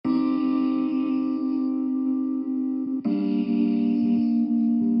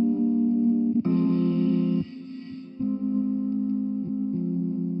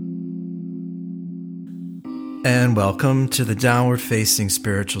And welcome to the Downward Facing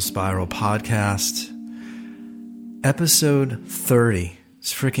Spiritual Spiral podcast, episode 30.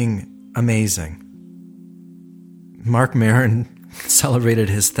 It's freaking amazing. Mark Maron celebrated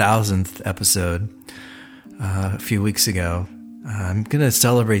his 1000th episode a few weeks ago. I'm going to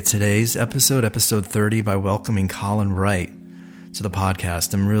celebrate today's episode 30, by welcoming Colin Wright to the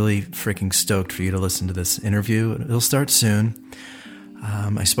podcast. I'm really freaking stoked for you to listen to this interview. It'll start soon.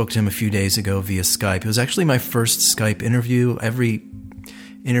 I spoke to him a few days ago via Skype. It was actually my first Skype interview. Every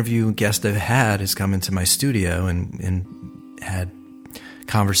interview guest I've had has come into my studio and had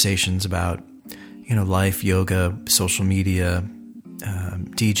conversations about, life, yoga, social media,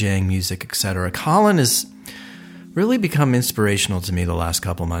 DJing, music, etc. Colin has really become inspirational to me the last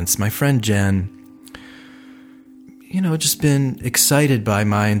couple months. My friend Jen, just been excited by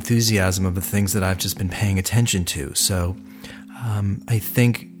my enthusiasm of the things that I've just been paying attention to. So I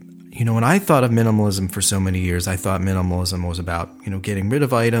think, when I thought of minimalism for so many years, I thought minimalism was about, getting rid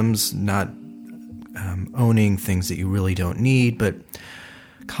of items, not owning things that you really don't need. But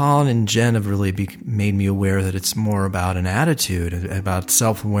Colin and Jen have really made me aware that it's more about an attitude, about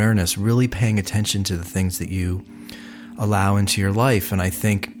self-awareness, really paying attention to the things that you allow into your life. And I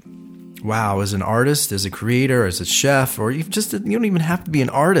think, wow, as an artist, as a creator, as a chef, or even you don't even have to be an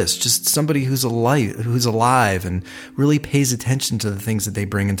artist, just somebody who's alive and really pays attention to the things that they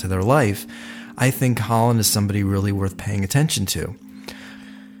bring into their life. I think Colin is somebody really worth paying attention to.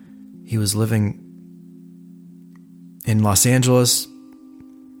 He was living in Los Angeles,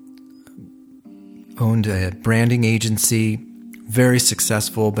 owned a branding agency, very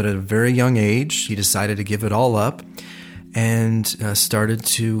successful, but at a very young age, he decided to give it all up and started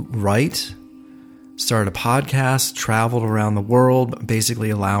to write, started a podcast, traveled around the world, basically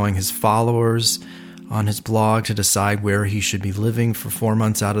allowing his followers on his blog to decide where he should be living for 4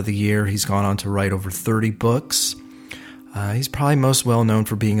 months out of the year. He's gone on to write over 30 books. He's probably most well known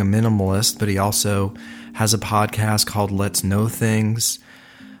for being a minimalist, but he also has a podcast called Let's Know Things.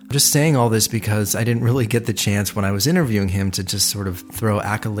 I'm just saying all this because I didn't really get the chance when I was interviewing him to just sort of throw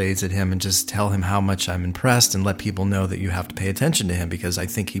accolades at him and just tell him how much I'm impressed and let people know that you have to pay attention to him, because I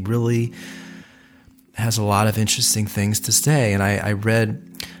think he really has a lot of interesting things to say. And I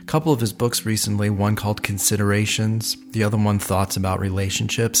read a couple of his books recently, one called Considerations, the other one Thoughts About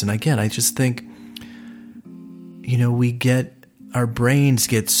Relationships. And again, I just think, our brains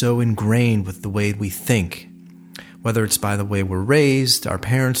get so ingrained with the way we think, whether it's by the way we're raised, our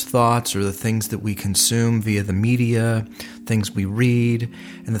parents' thoughts, or the things that we consume via the media, things we read.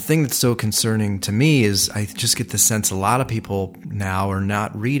 And the thing that's so concerning to me is I just get the sense a lot of people now are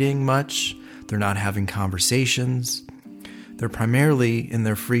not reading much. They're not having conversations. They're primarily in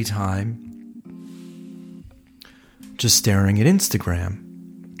their free time just staring at Instagram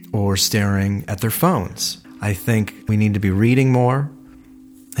or staring at their phones. I think we need to be reading more.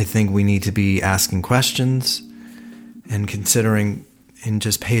 I think we need to be asking questions and considering and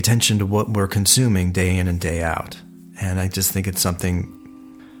just pay attention to what we're consuming day in and day out. And I just think it's something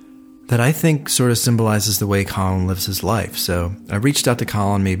that I think sort of symbolizes the way Colin lives his life. So I reached out to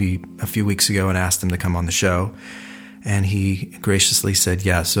Colin maybe a few weeks ago and asked him to come on the show. And he graciously said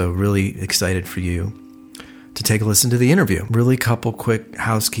yes. So really excited for you to take a listen to the interview. Really couple quick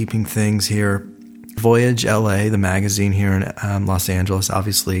housekeeping things here. Voyage LA, the magazine here in Los Angeles,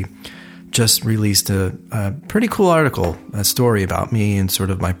 obviously just released a pretty cool article, a story about me and sort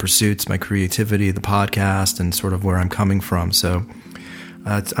of my pursuits, my creativity, the podcast, and sort of where I'm coming from. So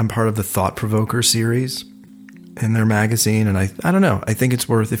I'm part of the Thought Provoker series in their magazine. And I don't know, I think it's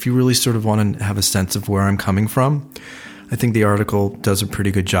worth, if you really sort of want to have a sense of where I'm coming from, I think the article does a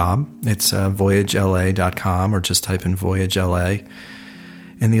pretty good job. It's voyagela.com, or just type in Voyage LA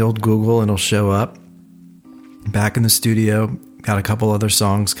in the old Google and it'll show up. Back in the studio, got a couple other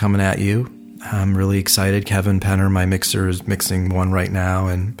songs coming at you. I'm really excited. Kevin Penner, my mixer, is mixing one right now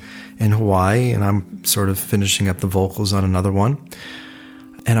in Hawaii, and I'm sort of finishing up the vocals on another one.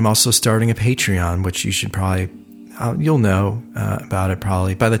 And I'm also starting a Patreon, which you should probably, you'll know about it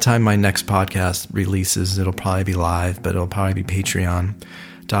probably. By the time my next podcast releases, it'll probably be live, but it'll probably be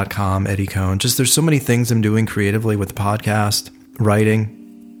patreon.com, Eddie Cohn. Just there's so many things I'm doing creatively with the podcast, writing,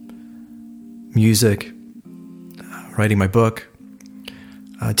 music, writing my book,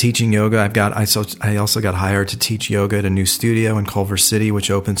 teaching yoga. I also got hired to teach yoga at a new studio in Culver City,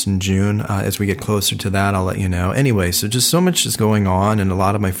 which opens in June. As we get closer to that, I'll let you know. Anyway, so just so much is going on, and a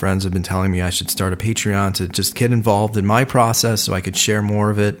lot of my friends have been telling me I should start a Patreon to just get involved in my process so I could share more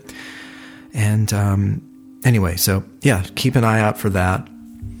of it. And anyway, so yeah, keep an eye out for that.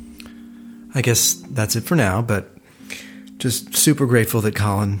 I guess that's it for now, but just super grateful that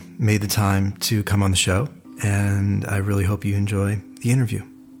Colin made the time to come on the show. And I really hope you enjoy the interview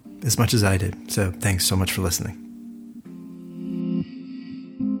as much as I did. So thanks so much for listening.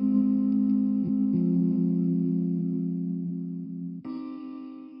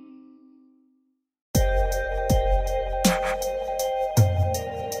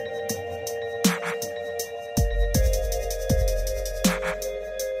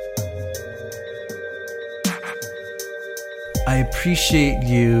 I appreciate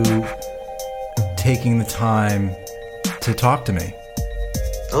you taking the time to talk to me.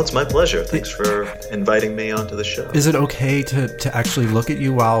 Oh, it's my pleasure. Thanks for inviting me onto the show. Is it okay to actually look at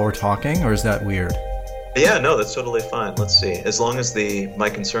you while we're talking, or is that weird? Yeah, no, that's totally fine. Let's see. As long as my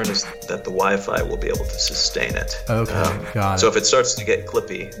concern is that the Wi-Fi will be able to sustain it. Okay, got it. So if it starts to get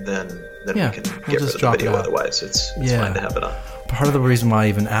clippy, then we can get rid of the video. Otherwise, it's fine to have it on. Part of the reason why I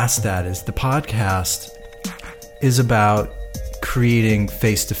even asked that is the podcast is about creating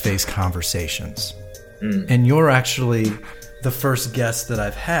face-to-face conversations. And you're actually the first guest that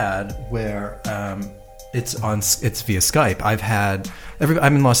I've had where it's via Skype.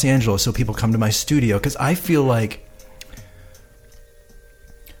 I'm in Los Angeles, so people come to my studio because I feel like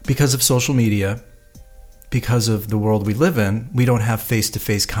because of social media, because of the world we live in, we don't have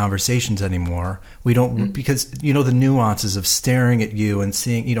face-to-face conversations anymore. We don't because the nuances of staring at you and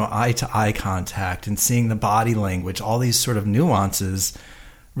seeing eye-to-eye contact and seeing the body language, all these sort of nuances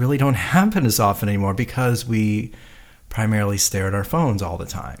really don't happen as often anymore because we primarily stare at our phones all the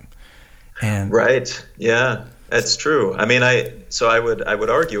time. And right, yeah, that's true. I mean, I would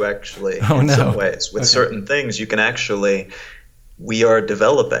argue actually in some ways with certain things you can actually. We are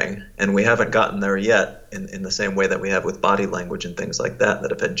developing, and we haven't gotten there yet in the same way that we have with body language and things like that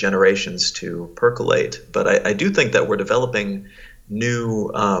have had generations to percolate. But I do think that we're developing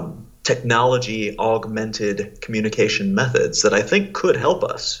new technology-augmented communication methods that I think could help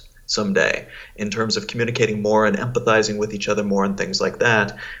us someday in terms of communicating more and empathizing with each other more and things like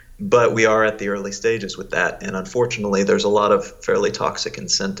that. But we are at the early stages with that. And unfortunately, there's a lot of fairly toxic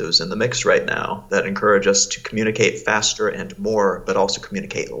incentives in the mix right now that encourage us to communicate faster and more, but also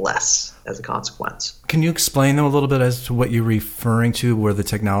communicate less as a consequence. Can you explain them a little bit as to what you're referring to, where the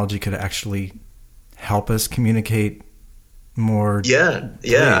technology could actually help us communicate more? Yeah.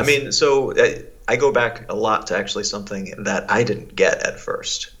 I mean, so I go back a lot to actually something that I didn't get at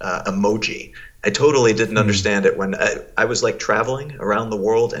first, emoji. I totally didn't understand it when I was like traveling around the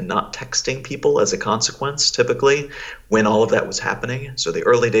world and not texting people as a consequence, typically, when all of that was happening. So the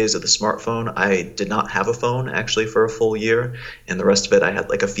early days of the smartphone, I did not have a phone actually for a full year. And the rest of it, I had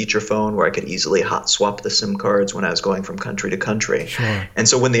like a feature phone where I could easily hot swap the SIM cards when I was going from country to country. Sure. And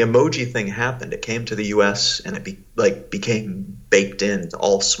so when the emoji thing happened, it came to the US and it became baked into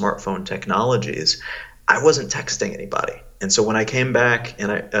all smartphone technologies. I wasn't texting anybody. And so when I came back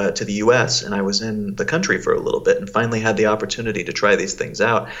to the U.S. and I was in the country for a little bit and finally had the opportunity to try these things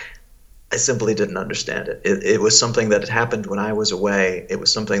out, I simply didn't understand it. It was something that had happened when I was away. It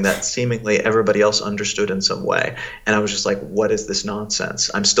was something that seemingly everybody else understood in some way. And I was just like, what is this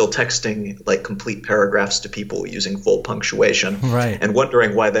nonsense? I'm still texting like complete paragraphs to people using full punctuation and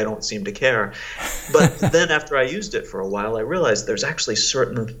wondering why they don't seem to care. But then after I used it for a while, I realized there's actually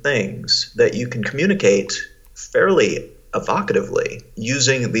certain things that you can communicate fairly evocatively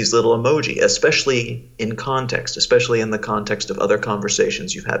using these little emoji, especially in context, especially in the context of other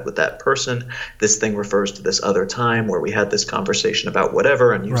conversations you've had with that person. This thing refers to this other time where we had this conversation about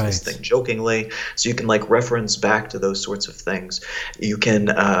whatever and use this thing jokingly. So you can like reference back to those sorts of things. You can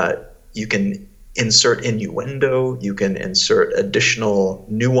insert innuendo. You can insert additional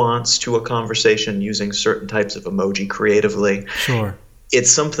nuance to a conversation using certain types of emoji creatively. Sure. It's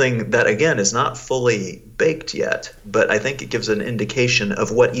something that, again, is not fully baked yet, but I think it gives an indication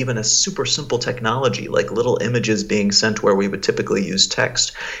of what even a super simple technology like little images being sent where we would typically use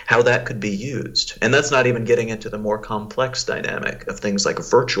text, how that could be used. And that's not even getting into the more complex dynamic of things like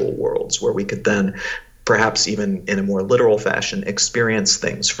virtual worlds where we could then perhaps even in a more literal fashion experience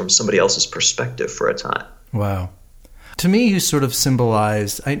things from somebody else's perspective for a time. Wow. To me, you sort of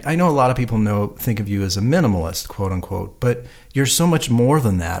symbolize, I know a lot of people think of you as a minimalist, quote unquote, but you're so much more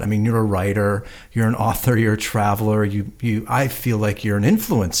than that. I mean, you're a writer, you're an author, you're a traveler, I feel like you're an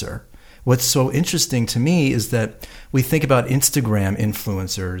influencer. What's so interesting to me is that we think about Instagram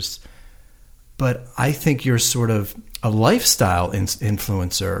influencers, but I think you're sort of a lifestyle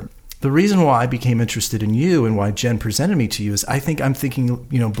influencer. The reason why I became interested in you and why Jen presented me to you is I'm thinking,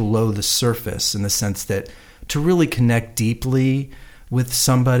 below the surface in the sense that to really connect deeply with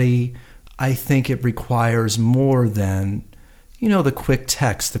somebody, I think it requires more than, the quick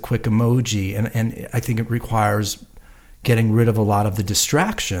text, the quick emoji. And I think it requires getting rid of a lot of the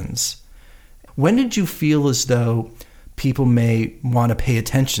distractions. When did you feel as though people may want to pay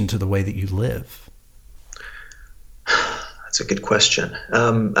attention to the way that you live? That's a good question.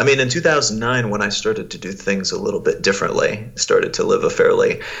 I mean, in 2009, when I started to do things a little bit differently, started to live a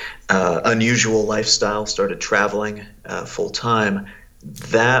fairly unusual lifestyle, started traveling full time,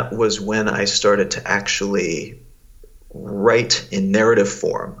 that was when I started to actually write in narrative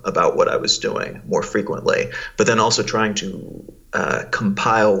form about what I was doing more frequently, but then also trying to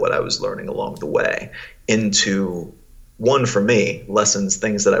compile what I was learning along the way into one, for me, lessons,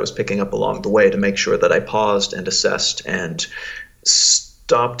 things that I was picking up along the way to make sure that I paused and assessed and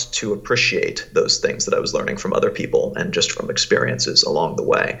stopped to appreciate those things that I was learning from other people and just from experiences along the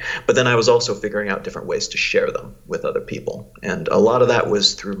way. But then I was also figuring out different ways to share them with other people. And a lot of that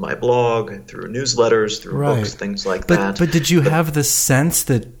was through my blog, through newsletters, through books, things like that. But did you have the sense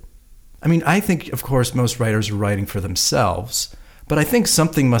that, I mean, I think, of course, most writers are writing for themselves, but I think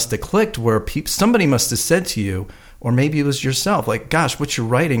something must have clicked where somebody must have said to you, or maybe it was yourself, like, gosh, what you're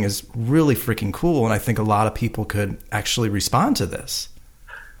writing is really freaking cool, and I think a lot of people could actually respond to this.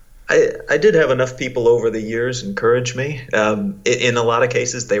 I did have enough people over the years encourage me. In a lot of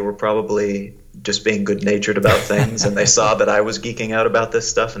cases, they were probably just being good-natured about things, and they saw that I was geeking out about this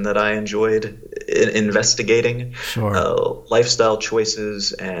stuff and that I enjoyed investigating lifestyle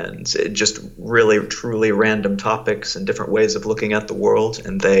choices and just really, truly random topics and different ways of looking at the world.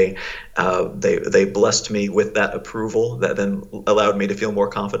 And they blessed me with that approval that then allowed me to feel more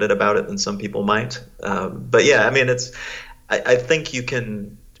confident about it than some people might. But yeah, I mean, I think you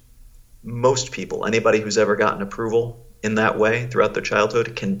can. Most people, anybody who's ever gotten approval in that way throughout their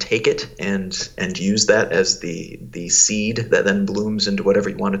childhood, can take it and use that as the seed that then blooms into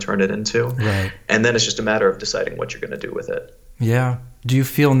whatever you want to turn it into. Right. And then it's just a matter of deciding what you're going to do with it. Yeah. Do you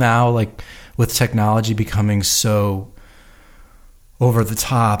feel now, like with technology becoming so over the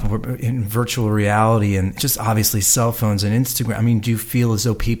top in virtual reality and just obviously cell phones and Instagram, I mean, do you feel as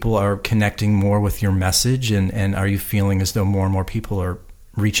though people are connecting more with your message, and are you feeling as though more and more people are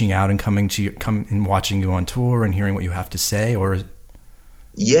reaching out and coming and watching you on tour and hearing what you have to say? Or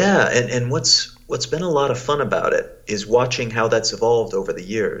yeah, and what's been a lot of fun about it is watching how that's evolved over the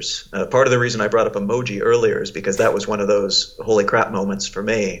years. Part of the reason I brought up emoji earlier is because that was one of those holy crap moments for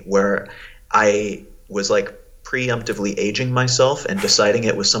me where I was like preemptively aging myself and deciding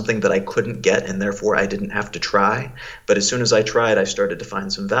it was something that I couldn't get and therefore I didn't have to try. But as soon as I tried, I started to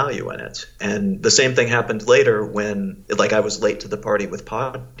find some value in it. And the same thing happened later when, like, I was late to the party with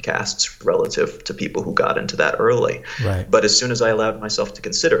podcasts relative to people who got into that early. Right. But as soon as I allowed myself to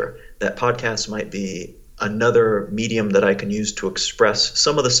consider that podcasts might be another medium that I can use to express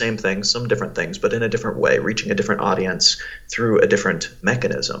some of the same things, some different things, but in a different way, reaching a different audience through a different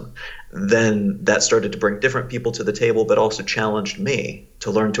mechanism, then that started to bring different people to the table, but also challenged me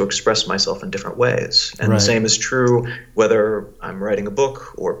to learn to express myself in different ways. And the same is true whether I'm writing a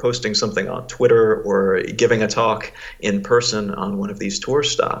book or posting something on Twitter or giving a talk in person on one of these tour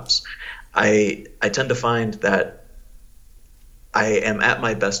stops. I tend to find that I am at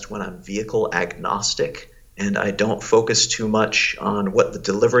my best when I'm vehicle agnostic, and I don't focus too much on what the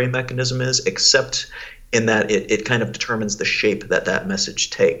delivery mechanism is, except in that it kind of determines the shape that message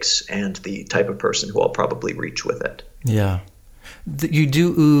takes and the type of person who I'll probably reach with it. Yeah. You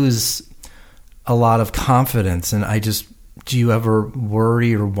do ooze a lot of confidence, and do you ever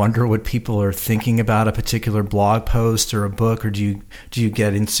worry or wonder what people are thinking about a particular blog post or a book, or do you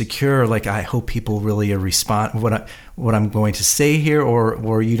get insecure? Like, I hope people really respond what I'm going to say here,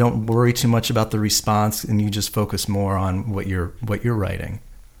 or you don't worry too much about the response and you just focus more on what you're writing?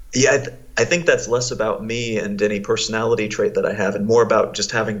 Yeah, I think that's less about me and any personality trait that I have, and more about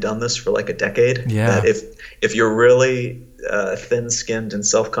just having done this for like a decade. Yeah. That if you're really thin-skinned and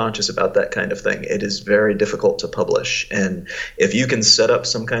self-conscious about that kind of thing, it is very difficult to publish. And if you can set up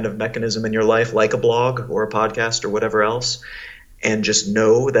some kind of mechanism in your life, like a blog or a podcast or whatever else, and just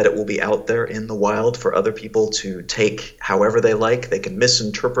know that it will be out there in the wild for other people to take however they like. They can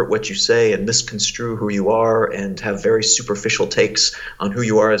misinterpret what you say and misconstrue who you are and have very superficial takes on who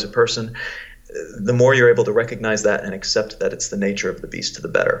you are as a person. The more you're able to recognize that and accept that it's the nature of the beast, the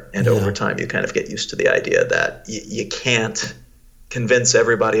better. And over time, you kind of get used to the idea that you can't convince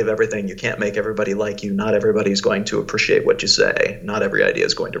everybody of everything. You can't make everybody like you. Not everybody's going to appreciate what you say. Not every idea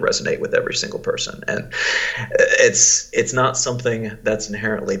is going to resonate with every single person. And it's not something that's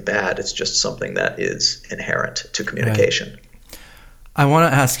inherently bad. It's just something that is inherent to communication. Right. I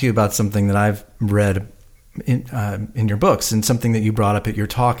want to ask you about something that I've read in your books and something that you brought up at your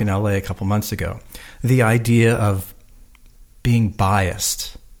talk in LA a couple months ago. The idea of being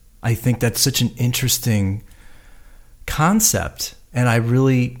biased. I think that's such an interesting concept. And I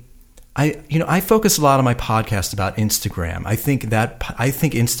really I focus a lot on my podcast about Instagram. I think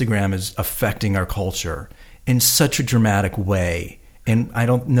Instagram is affecting our culture in such a dramatic way. And I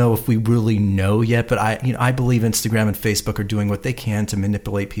don't know if we really know yet, but I believe Instagram and Facebook are doing what they can to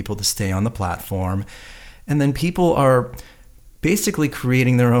manipulate people to stay on the platform. And then people are basically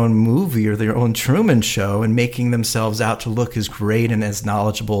creating their own movie or their own Truman Show and making themselves out to look as great and as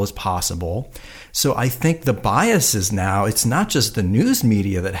knowledgeable as possible. So I think the bias is now, it's not just the news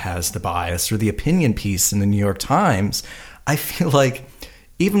media that has the bias or the opinion piece in the New York Times. I feel like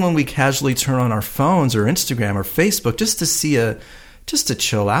even when we casually turn on our phones or Instagram or Facebook just to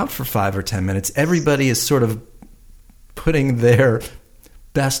chill out for 5 or 10 minutes, everybody is sort of putting their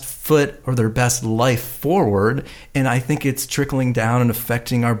best foot or their best life forward. And I think it's trickling down and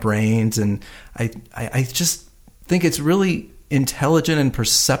affecting our brains. And I just think it's really intelligent and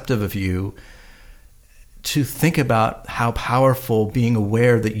perceptive of you to think about how powerful being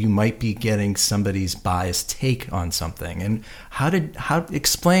aware that you might be getting somebody's biased take on something. And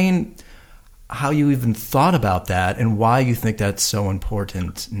explain how you even thought about that and why you think that's so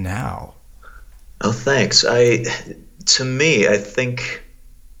important now. Oh, thanks. To me, I think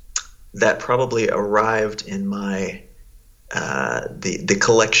that probably arrived in my the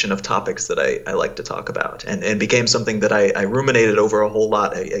collection of topics that I like to talk about, and became something that I ruminated over a whole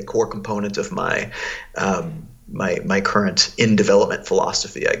lot, a core component of my my current in development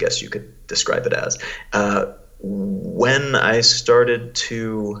philosophy, I guess you could describe it as. When I started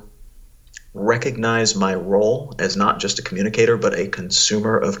to recognize my role as not just a communicator, but a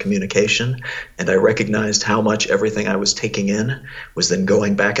consumer of communication. And I recognized how much everything I was taking in was then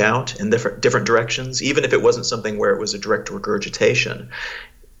going back out in different directions, even if it wasn't something where it was a direct regurgitation.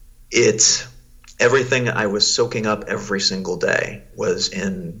 Everything I was soaking up every single day was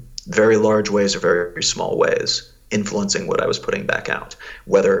in very large ways or very small ways influencing what I was putting back out,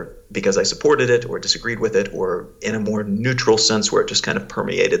 whether because I supported it or disagreed with it, or in a more neutral sense where it just kind of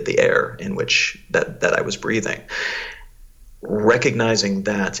permeated the air in which that I was breathing. Recognizing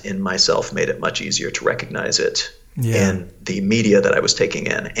that in myself made it much easier to recognize it in the media that I was taking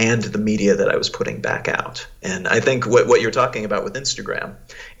in and the media that I was putting back out. And I think what you're talking about with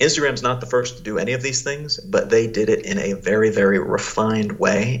Instagram's not the first to do any of these things, but they did it in a very, very refined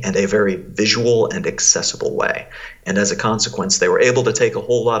way and a very visual and accessible way. And as a consequence, they were able to take a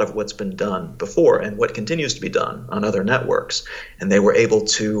whole lot of what's been done before and what continues to be done on other networks. And they were able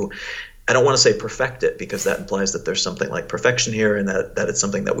to, I don't want to say perfect it, because that implies that there's something like perfection here and that it's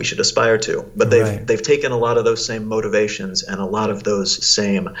something that we should aspire to. But they've taken a lot of those same motivations and a lot of those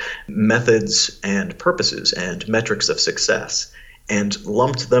same methods and purposes and metrics of success and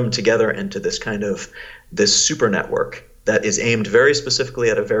lumped them together into this super network that is aimed very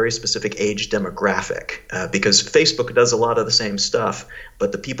specifically at a very specific age demographic, because Facebook does a lot of the same stuff,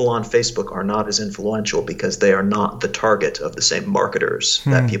 but the people on Facebook are not as influential because they are not the target of the same marketers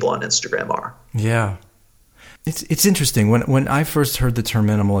that people on Instagram are. Yeah. It's interesting. When I first heard the term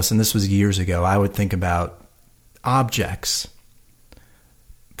minimalist, and this was years ago, I would think about objects,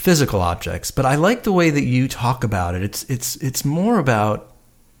 physical objects, but I like the way that you talk about it. It's more about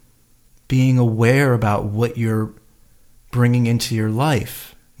being aware about what you're bringing into your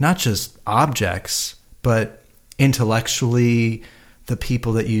life, not just objects, but intellectually, the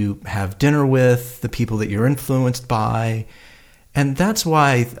people that you have dinner with, the people that you're influenced by. And that's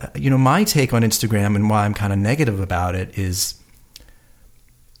why, my take on Instagram and why I'm kind of negative about it is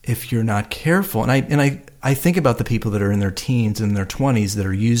if you're not careful, and I think about the people that are in their teens and their 20s that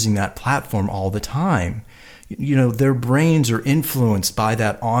are using that platform all the time. Their brains are influenced by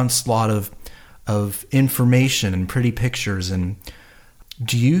that onslaught of information and pretty pictures. And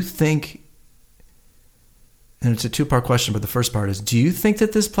do you think, and it's a two-part question, but the first part is, do you think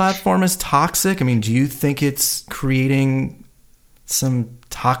that this platform is toxic? I mean, do you think it's creating some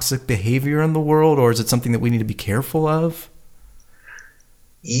toxic behavior in the world, or is it something that we need to be careful of?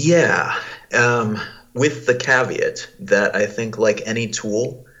 Yeah, with the caveat that I think, like any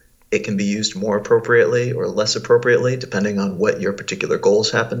tool, it can be used more appropriately or less appropriately depending on what your particular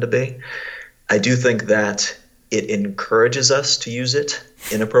goals happen to be. I do think that it encourages us to use it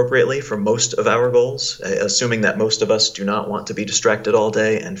inappropriately for most of our goals, assuming that most of us do not want to be distracted all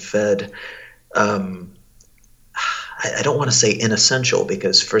day and fed. I don't want to say inessential,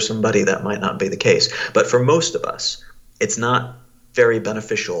 because for somebody that might not be the case. But for most of us, it's not very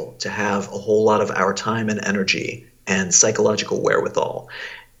beneficial to have a whole lot of our time and energy and psychological wherewithal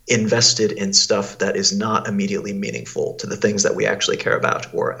invested in stuff that is not immediately meaningful to the things that we actually care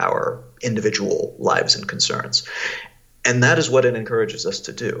about or our individual lives and concerns. And that is what it encourages us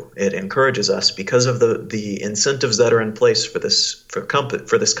to do. It encourages us, because of the incentives that are in place for this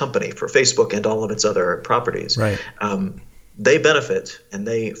company, for Facebook and all of its other properties. Right. They benefit and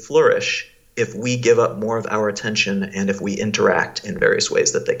they flourish if we give up more of our attention and if we interact in various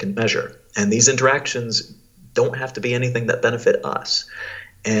ways that they can measure. And these interactions don't have to be anything that benefit us.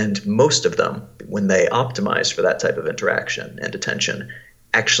 And most of them, when they optimize for that type of interaction and attention,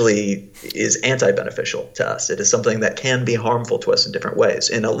 actually is anti-beneficial to us. It is something that can be harmful to us in different ways.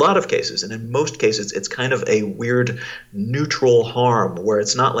 In a lot of cases, and in most cases, it's kind of a weird neutral harm where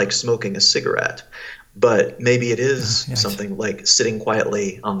it's not like smoking a cigarette, but maybe it is something like sitting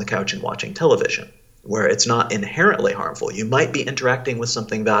quietly on the couch and watching television, where it's not inherently harmful. You might be interacting with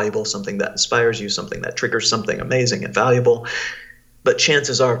something valuable, something that inspires you, something that triggers something amazing and valuable, but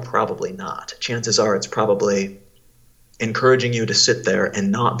chances are probably not. Chances are it's probably encouraging you to sit there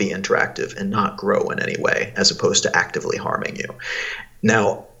and not be interactive and not grow in any way, as opposed to actively harming you.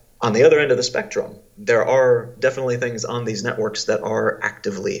 Now, on the other end of the spectrum, there are definitely things on these networks that are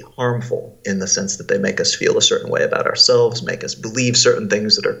actively harmful, in the sense that they make us feel a certain way about ourselves, make us believe certain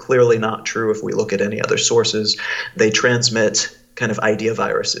things that are clearly not true if we look at any other sources. They transmit kind of idea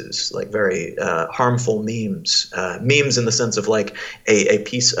viruses, like very harmful memes. Memes in the sense of like a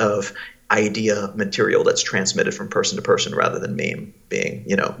piece of idea material that's transmitted from person to person, rather than meme being,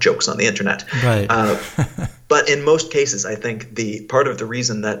 jokes on the internet. Right. But in most cases, I think the part of the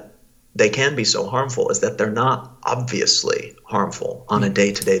reason that they can be so harmful is that they're not obviously harmful on a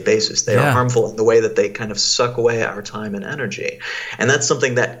day-to-day basis. They are harmful in the way that they kind of suck away our time and energy. And that's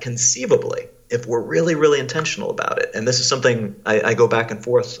something that conceivably, if we're really, really intentional about it, and this is something I go back and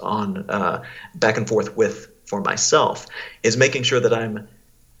forth with for myself, is making sure that I'm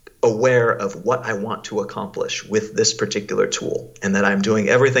aware of what I want to accomplish with this particular tool, and that I'm doing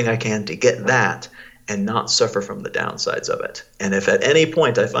everything I can to get that and not suffer from the downsides of it. And if at any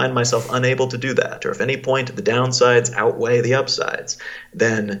point I find myself unable to do that, or if at any point the downsides outweigh the upsides,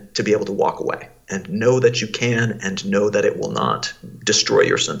 then to be able to walk away and know that you can, and know that it will not destroy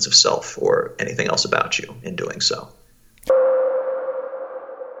your sense of self or anything else about you in doing so.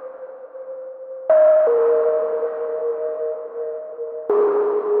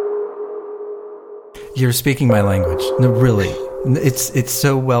 You're speaking my language. No, really. It's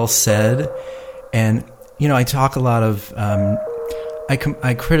so well said. And, I talk a lot of,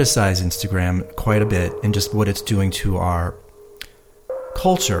 I criticize Instagram quite a bit and just what it's doing to our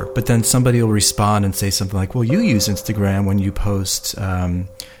culture. But then somebody will respond and say something like, well, you use Instagram when you post, I'm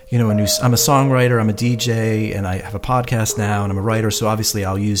a songwriter, I'm a DJ, and I have a podcast now, and I'm a writer. So obviously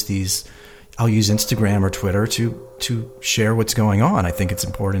I'll use Instagram or Twitter to share what's going on. I think it's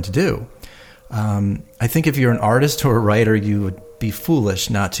important to do. I think if you're an artist or a writer, you would be foolish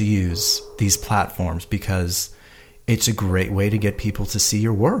not to use these platforms, because it's a great way to get people to see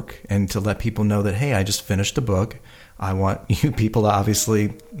your work and to let people know that, hey, I just finished a book. I want you people to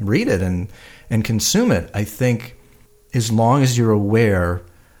obviously read it and consume it. I think as long as you're aware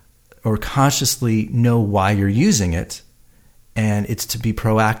or consciously know why you're using it, and it's to be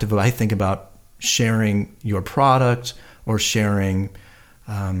proactive, I think, about sharing your product or sharing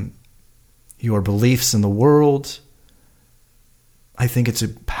your beliefs in the world, I think it's a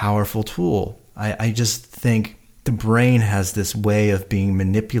powerful tool. I just think the brain has this way of being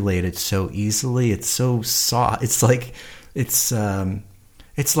manipulated so easily. It's so soft. It's like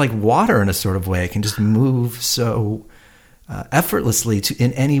water in a sort of way. It can just move so effortlessly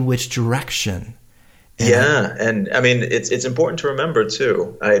in any which direction. And I mean, it's important to remember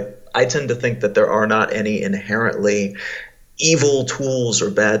too. I tend to think that there are not any inherently evil tools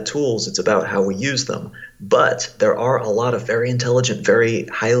or bad tools. It's about how we use them. But there are a lot of very intelligent, very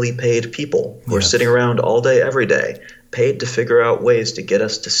highly paid people who are sitting around all day, every day, paid to figure out ways to get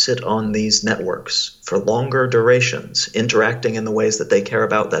us to sit on these networks for longer durations, interacting in the ways that they care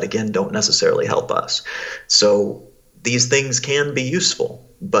about that, again, don't necessarily help us. So these things can be useful,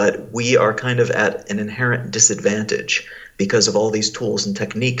 but we are kind of at an inherent disadvantage because of all these tools and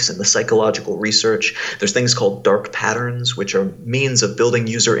techniques and the psychological research. There's things called dark patterns, which are means of building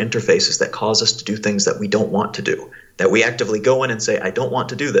user interfaces that cause us to do things that we don't want to do, that we actively go in and say, I don't want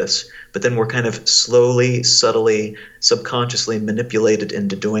to do this, but then we're kind of slowly, subtly, subconsciously manipulated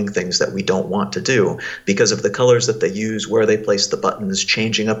into doing things that we don't want to do because of the colors that they use, where they place the buttons,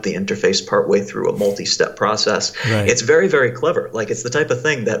 changing up the interface partway through a multi-step process. Right. It's very, very clever. Like, it's the type of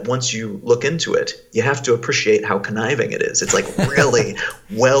thing that once you look into it, you have to appreciate how conniving it is. It's like really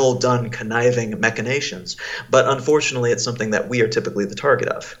well done conniving machinations. But unfortunately, it's something that we are typically the target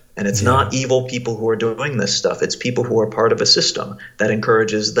of. And it's not evil people who are doing this stuff. It's people who are part of a system that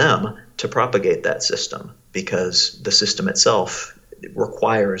encourages them to propagate that system. because the system itself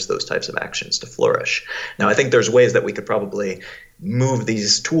requires those types of actions to flourish. Now, I think there's ways that we could probably move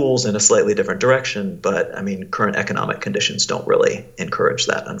these tools in a slightly different direction, but I mean, current economic conditions don't really encourage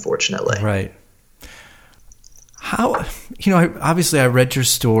that, unfortunately. Right. How, obviously I read your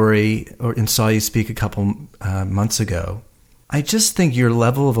story and saw you speak a couple months ago. I just think your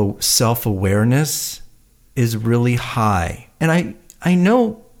level of self-awareness is really high. And I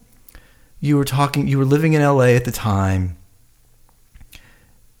know you were living in LA at the time,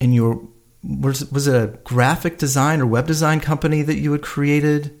 and was it a graphic design or web design company that you had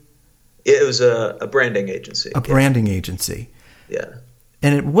created? It was a branding agency. Branding agency. Yeah.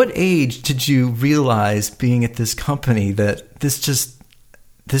 And at what age did you realize, being at this company, that this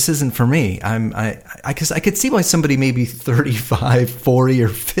isn't for me? Because I could see why somebody maybe 35, 40, or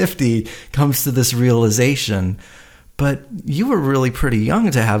 50 comes to this realization, but you were really pretty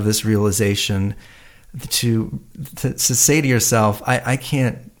young to have this realization to say to yourself, I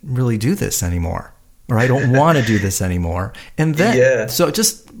can't really do this anymore, or I don't want to do this anymore. And then,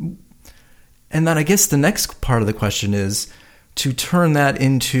 and then I guess the next part of the question is to turn that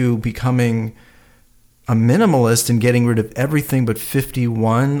into becoming a minimalist and getting rid of everything but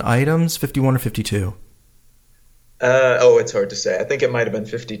 51 items, 51 or 52? It's hard to say. I think it might have been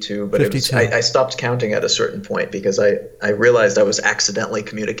 52, but 52. I stopped counting at a certain point because I realized I was accidentally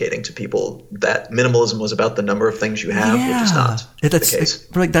communicating to people that minimalism was about the number of things you have, which is not the case.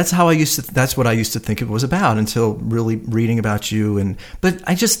 That's what I used to think it was about until really reading about you. But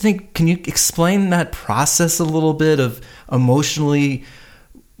I just think, can you explain that process a little bit of emotionally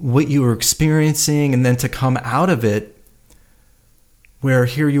what you were experiencing, and then to come out of it where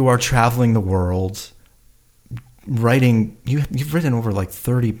here you are traveling the world, writing, you've written over like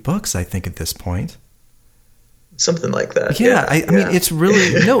 30 books, I think, at this point. Something like that. Yeah. I mean, it's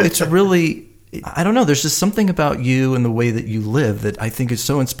really, I don't know. There's just something about you and the way that you live that I think is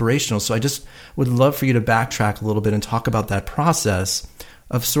so inspirational. So I just would love for you to backtrack a little bit and talk about that process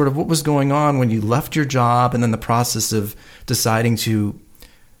of sort of what was going on when you left your job, and then the process of deciding to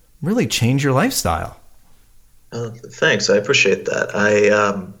really change your lifestyle. Thanks. I appreciate that.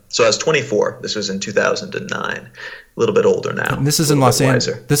 So I was 24. This was in 2009. A little bit older now. And this is in Los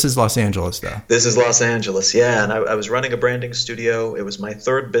Angeles. This is Los Angeles, though. This is Los Angeles, yeah. And I was running a branding studio. It was my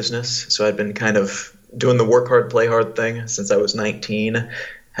third business, so I'd been kind of doing the work hard, play hard thing since I was 19.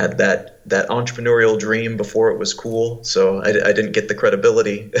 Had that entrepreneurial dream before it was cool. So I didn't get the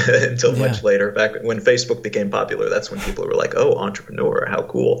credibility until much later. Back when Facebook became popular, that's when people were like, oh, entrepreneur, how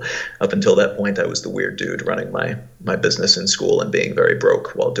cool. Up until that point, I was the weird dude running my business in school and being very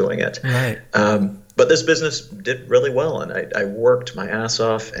broke while doing it. Right. But this business did really well, and I worked my ass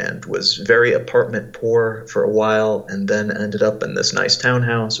off and was very apartment poor for a while, and then ended up in this nice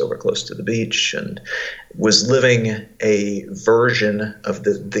townhouse over close to the beach, and was living a version of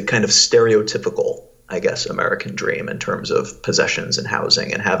the kind of stereotypical, I guess, American dream in terms of possessions and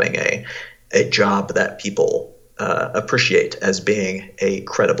housing and having a job that people appreciate as being a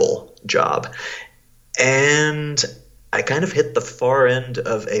credible job. And I kind of hit the far end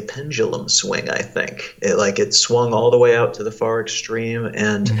of a pendulum swing, I think. It swung all the way out to the far extreme,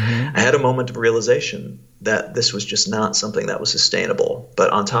 and I had a moment of realization that this was just not something that was sustainable. But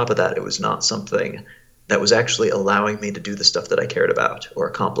on top of that, it was not something that was actually allowing me to do the stuff that I cared about or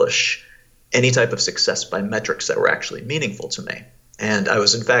accomplish any type of success by metrics that were actually meaningful to me. And I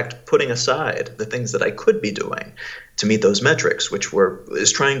was, in fact, putting aside the things that I could be doing to meet those metrics, which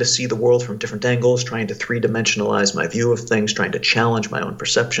is trying to see the world from different angles, trying to three-dimensionalize my view of things, trying to challenge my own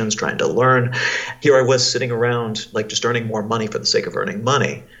perceptions, trying to learn. Here I was sitting around just earning more money for the sake of earning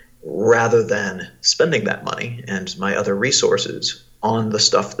money, rather than spending that money and my other resources on the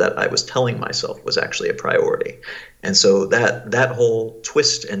stuff that I was telling myself was actually a priority. And so that whole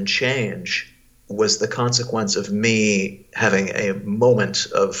twist and change was the consequence of me having a moment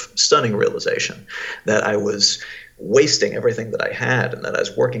of stunning realization that I was wasting everything that I had, and that I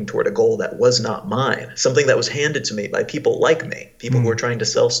was working toward a goal that was not mine, something that was handed to me by people like me, people who were trying to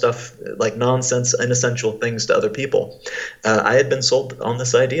sell stuff like nonsense, inessential things to other people. I had been sold on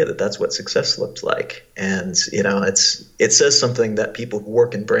this idea that that's what success looked like. And, it says something that people who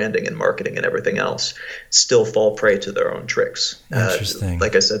work in branding and marketing and everything else still fall prey to their own tricks. Interesting.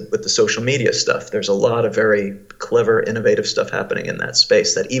 Like I said, with the social media stuff, there's a lot of very clever, innovative stuff happening in that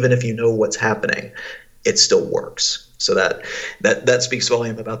space that even if you know what's happening, it still works. So that speaks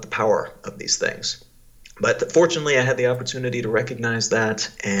volume about the power of these things. But fortunately, I had the opportunity to recognize that,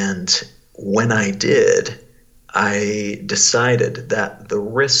 and when I did, I decided that the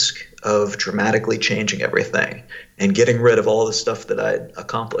risk of dramatically changing everything and getting rid of all the stuff that I'd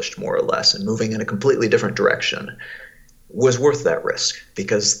accomplished more or less and moving in a completely different direction was worth that risk,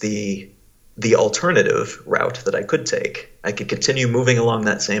 because the alternative route that I could take, I could continue moving along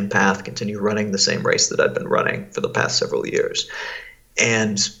that same path, continue running the same race that I'd been running for the past several years,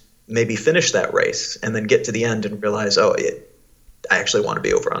 and maybe finish that race and then get to the end and realize, I actually want to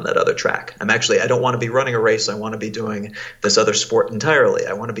be over on that other track. I don't want to be running a race. I want to be doing this other sport entirely.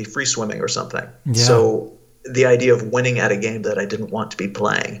 I want to be free swimming or something. Yeah. So the idea of winning at a game that I didn't want to be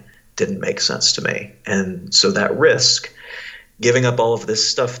playing didn't make sense to me. And so that risk, giving up all of this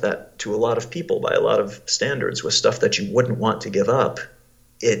stuff that to a lot of people by a lot of standards was stuff that you wouldn't want to give up,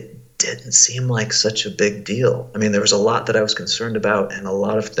 it didn't seem like such a big deal. I mean, there was a lot that I was concerned about and a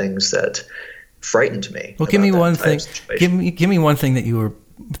lot of things that frightened me. Well, give me one thing. Give me one thing that you were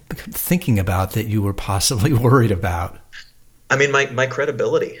thinking about that you were possibly worried about. I mean, my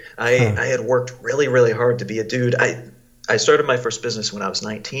credibility. I had worked really, really hard to be a dude. I started my first business when I was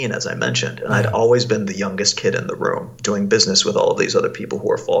 19, as I mentioned, and I'd always been the youngest kid in the room doing business with all of these other people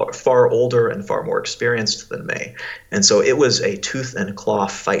who are far older and far more experienced than me. And so it was a tooth and claw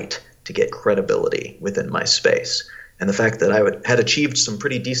fight to get credibility within my space. And the fact that I had achieved some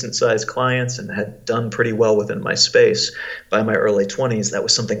pretty decent-sized clients and had done pretty well within my space by my early 20s, that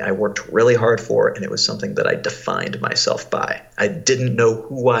was something I worked really hard for, and it was something that I defined myself by. I didn't know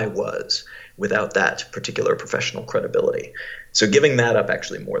who I was without that particular professional credibility. So giving that up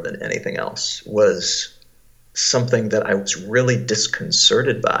actually more than anything else was something that I was really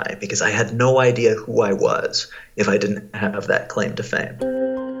disconcerted by, because I had no idea who I was if I didn't have that claim to fame.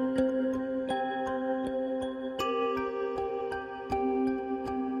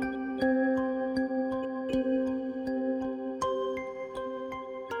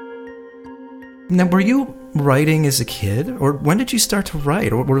 Now, were you writing as a kid, or when did you start to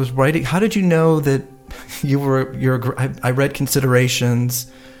write, or was writing? How did you know that I read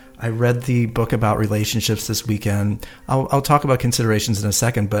Considerations. I read the book about relationships this weekend. I'll talk about Considerations in a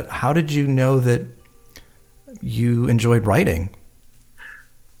second, but how did you know that you enjoyed writing?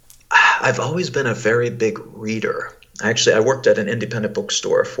 I've always been a very big reader. Actually, I worked at an independent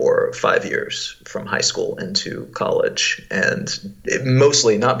bookstore for 5 years, from high school into college, and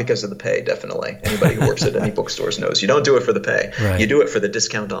mostly not because of the pay, definitely. Anybody who works at any bookstores knows you don't do it for the pay. Right. You do it for the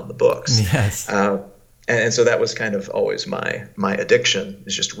discount on the books. Yes. And so that was kind of always my addiction,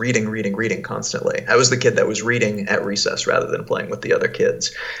 is just reading constantly. I was the kid that was reading at recess rather than playing with the other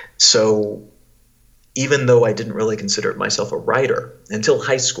kids. So even though I didn't really consider myself a writer until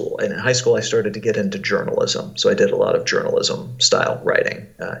high school. And in high school, I started to get into journalism. So I did a lot of journalism-style writing,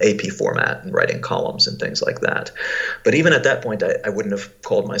 AP format, and writing columns and things like that. But even at that point, I wouldn't have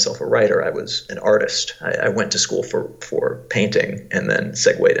called myself a writer. I was an artist. I went to school for painting and then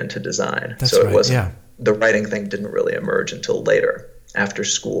segued into design. That's so right. It wasn't, the writing thing didn't really emerge until later, after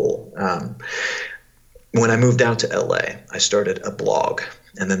school. When I moved down to LA, I started a blog.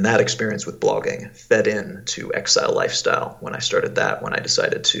 And then that experience with blogging fed into Exile Lifestyle when I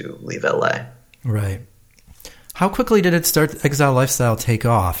decided to leave LA. Right. How quickly did Exile Lifestyle take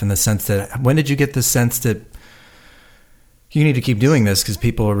off, in the sense that, when did you get the sense that you need to keep doing this because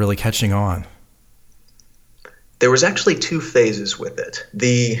people are really catching on? There was actually 2 phases with it.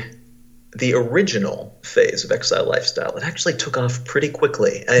 The original phase of Exile Lifestyle, it actually took off pretty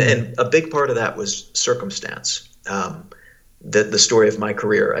quickly. And a big part of that was circumstance. The story of my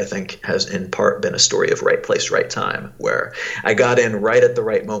career, I think, has in part been a story of right place, right time, where I got in right at the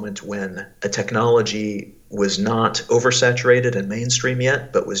right moment when a technology was not oversaturated and mainstream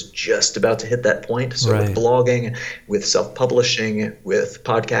yet, but was just about to hit that point. So With blogging, with self-publishing, with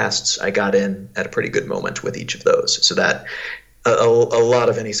podcasts, I got in at a pretty good moment with each of those. So that a lot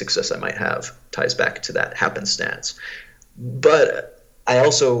of any success I might have ties back to that happenstance. But I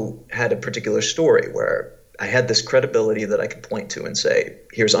also had a particular story where I had this credibility that I could point to and say,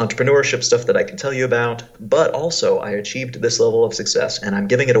 here's entrepreneurship stuff that I can tell you about, but also I achieved this level of success and I'm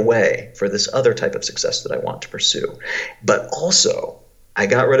giving it away for this other type of success that I want to pursue. But also, I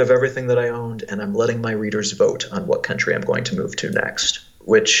got rid of everything that I owned and I'm letting my readers vote on what country I'm going to move to next,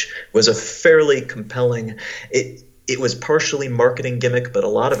 which was a fairly compelling – it was partially marketing gimmick, but a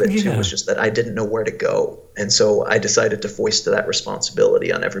lot of it too was just that I didn't know where to go. And so I decided to foist that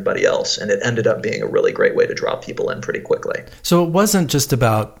responsibility on everybody else. And it ended up being a really great way to draw people in pretty quickly. So it wasn't just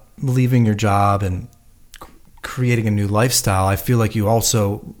about leaving your job and creating a new lifestyle. I feel like you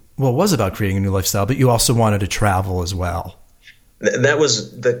also, well, it was about creating a new lifestyle, but you also wanted to travel as well. That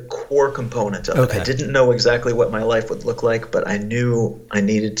was the core component of Okay. it. I didn't know exactly what my life would look like, but I knew I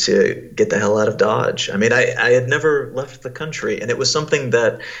needed to get the hell out of Dodge. I mean, I had never left the country, and it was something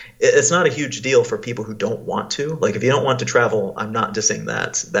that it's not a huge deal for people who don't want to. Like, if you don't want to travel, I'm not dissing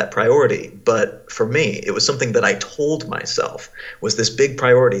that priority. But for me, it was something that I told myself was this big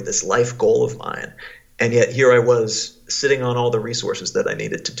priority, this life goal of mine. And yet here I was sitting on all the resources that I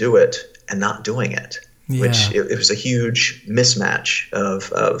needed to do it and not doing it. Yeah. Which it was a huge mismatch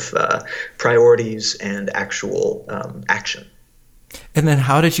of priorities and actual action. And then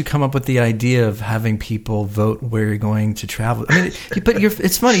how did you come up with the idea of having people vote where you're going to travel? I mean,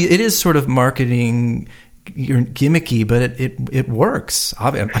 it's funny. It is sort of marketing, you're gimmicky, but it works.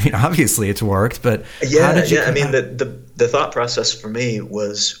 I mean, obviously it's worked, but how did you? I mean, the thought process for me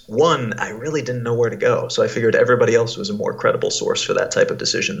was, one, I really didn't know where to go, so I figured everybody else was a more credible source for that type of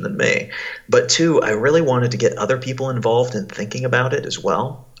decision than me. But two, I really wanted to get other people involved in thinking about it as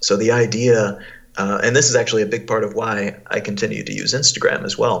well. So the idea, and this is actually a big part of why I continue to use Instagram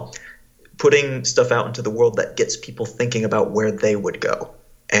as well, putting stuff out into the world that gets people thinking about where they would go.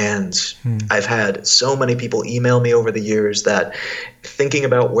 And I've had so many people email me over the years that thinking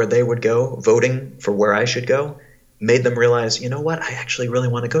about where they would go, voting for where I should go, made them realize, you know what, I actually really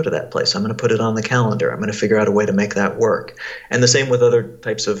want to go to that place. I'm going to put it on the calendar. I'm going to figure out a way to make that work. And the same with other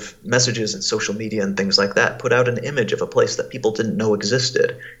types of messages and social media and things like that. Put out an image of a place that people didn't know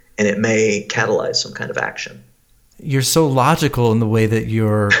existed, and it may catalyze some kind of action. You're so logical in the way that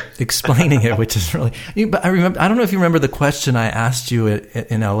you're explaining it, which is really. But I don't know if you remember the question I asked you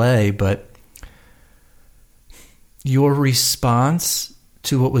in LA, but your response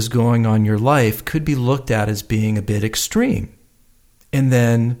to what was going on in your life could be looked at as being a bit extreme. And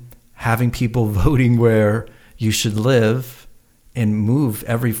then having people voting where you should live and move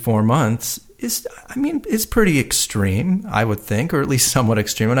every 4 months is pretty extreme, I would think, or at least somewhat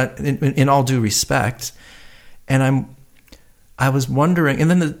extreme, in all due respect. And I was wondering, and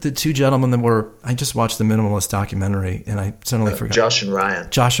then the two gentlemen I just watched the Minimalist documentary, and I suddenly forgot. Josh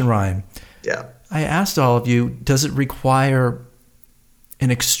and Ryan. Yeah. I asked all of you, does it require an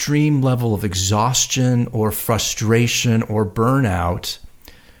extreme level of exhaustion or frustration or burnout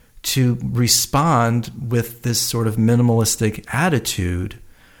to respond with this sort of minimalistic attitude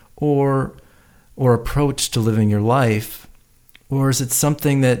or approach to living your life? Or is it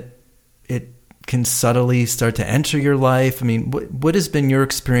something that it can subtly start to enter your life? I mean, what has been your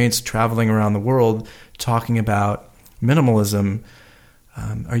experience traveling around the world talking about minimalism?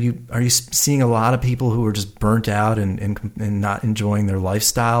 Are you seeing a lot of people who are just burnt out and not enjoying their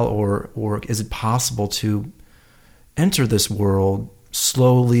lifestyle, or is it possible to enter this world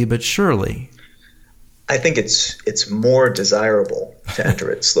slowly but surely? I think it's more desirable to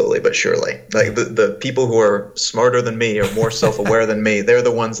enter it slowly but surely. Like the people who are smarter than me or more self-aware than me, they're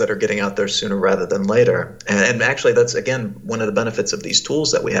the ones that are getting out there sooner rather than later. And actually, that's, again, one of the benefits of these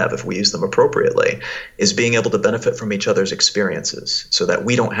tools that we have, if we use them appropriately, is being able to benefit from each other's experiences so that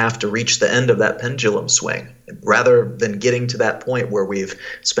we don't have to reach the end of that pendulum swing. Rather than getting to that point where we've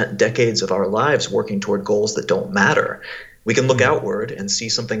spent decades of our lives working toward goals that don't matter, we can look outward and see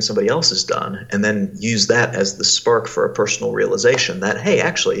something somebody else has done and then use that as the spark for a personal realization that, hey,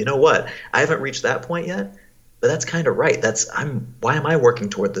 actually, you know what? I haven't reached that point yet, but that's kind of right. Why am I working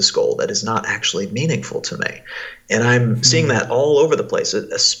toward this goal that is not actually meaningful to me? And I'm seeing that all over the place,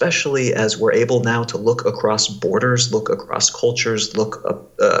 especially as we're able now to look across borders, look across cultures, look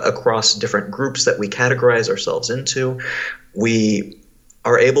across different groups that we categorize ourselves into. We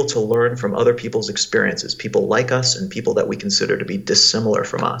are able to learn from other people's experiences, people like us and people that we consider to be dissimilar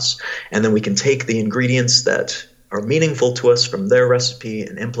from us. And then we can take the ingredients that are meaningful to us from their recipe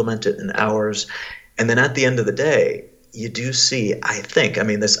and implement it in ours. And then at the end of the day, you do see, I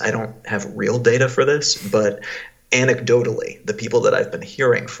don't have real data for this, but anecdotally, the people that I've been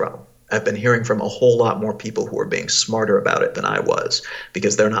hearing from a whole lot more people who are being smarter about it than I was,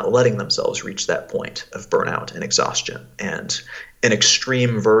 because they're not letting themselves reach that point of burnout and exhaustion and an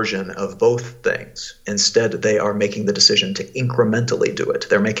extreme version of both things. Instead, they are making the decision to incrementally do it.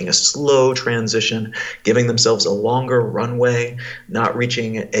 They're making a slow transition, giving themselves a longer runway, not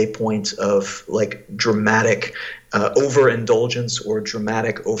reaching a point of like dramatic overindulgence or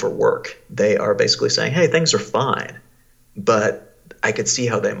dramatic overwork. They are basically saying, hey, things are fine, but I could see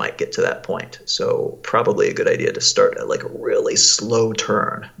how they might get to that point. So probably a good idea to start at like a really slow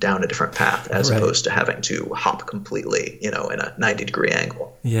turn down a different path as opposed to having to hop completely, in a 90-degree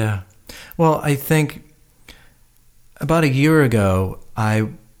angle. Yeah. Well, I think about a year ago, I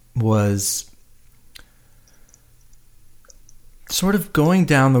was sort of going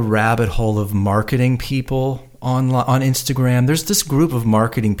down the rabbit hole of marketing people on Instagram, there's this group of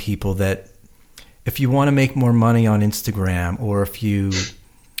marketing people that if you want to make more money on Instagram, or if you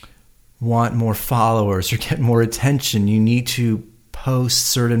want more followers or get more attention, you need to post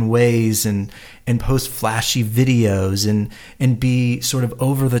certain ways and post flashy videos and be sort of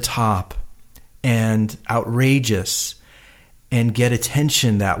over the top and outrageous and get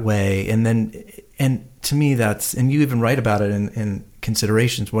attention that way. And to me, that's, and you even write about it in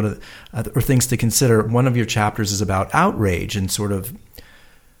Considerations, one of the, or things to consider. One of your chapters is about outrage and sort of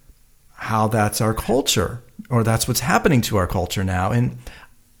how that's our culture, or that's what's happening to our culture now. And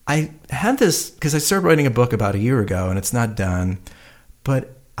I had this because I started writing a book about a year ago, and it's not done.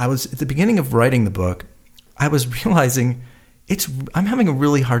 But I was at the beginning of writing the book, I was realizing I'm having a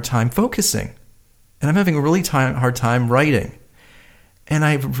really hard time focusing, and I'm having a really hard time writing. And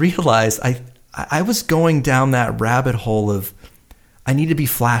I realized I was going down that rabbit hole of I need to be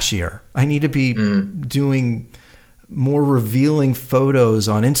flashier. I need to be doing more revealing photos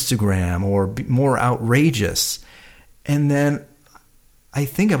on Instagram, or be more outrageous. And then I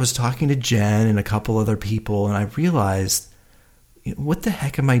think I was talking to Jen and a couple other people, and I realized, what the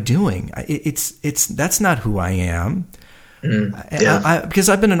heck am I doing? That's not who I am. Yeah. Because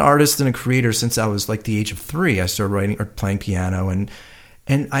I've been an artist and a creator since I was like the age of 3. I started writing or playing piano, and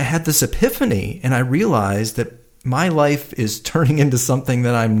I had this epiphany, and I realized that my life is turning into something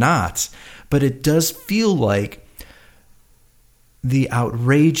that I'm not. But it does feel like the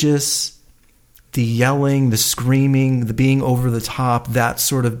outrageous, the yelling, the screaming, the being over the top, that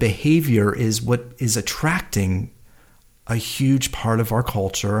sort of behavior is what is attracting a huge part of our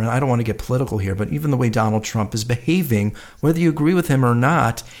culture. And I don't want to get political here, but even the way Donald Trump is behaving, whether you agree with him or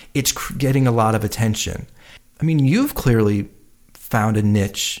not, it's getting a lot of attention. I mean, you've clearly found a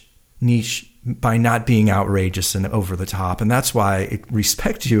niche by not being outrageous and over the top. And that's why I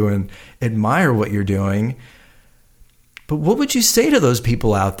respect you and admire what you're doing. But what would you say to those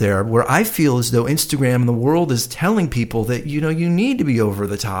people out there where I feel as though Instagram and the world is telling people that, you need to be over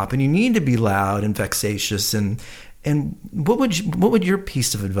the top and you need to be loud and vexatious, and what would your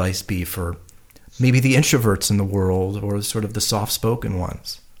piece of advice be for maybe the introverts in the world, or sort of the soft-spoken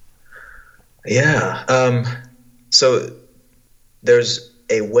ones? Yeah. So there's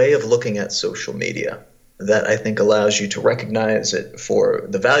a way of looking at social media that I think allows you to recognize it for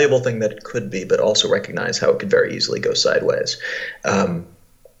the valuable thing that it could be, but also recognize how it could very easily go sideways.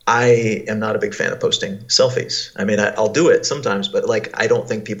 I am not a big fan of posting selfies. I mean, I'll do it sometimes, but I don't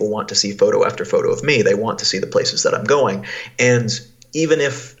think people want to see photo after photo of me. They want to see the places that I'm going. And even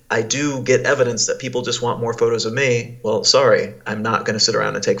if I do get evidence that people just want more photos of me, well, sorry, I'm not going to sit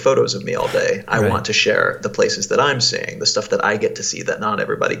around and take photos of me all day. I want to share the places that I'm seeing, the stuff that I get to see that not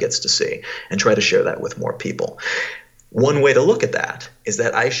everybody gets to see, and try to share that with more people. One way to look at that is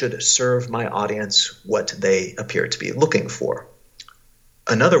that I should serve my audience what they appear to be looking for.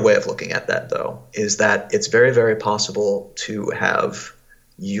 Another way of looking at that, though, is that it's very, very possible to have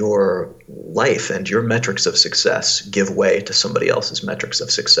your life and your metrics of success give way to somebody else's metrics of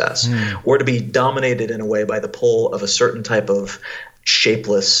success, or to be dominated in a way by the pull of a certain type of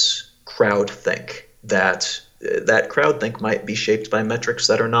shapeless crowdthink. That crowdthink might be shaped by metrics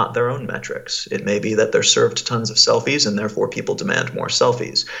that are not their own metrics. It may be that they're served tons of selfies, and therefore people demand more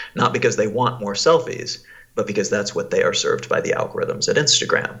selfies, not because they want more selfies, but because that's what they are served by the algorithms at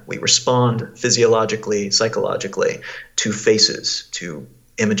Instagram. We respond physiologically, psychologically to faces, to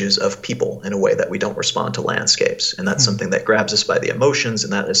images of people in a way that we don't respond to landscapes. And that's something that grabs us by the emotions,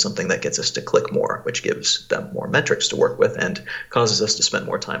 and that is something that gets us to click more, which gives them more metrics to work with and causes us to spend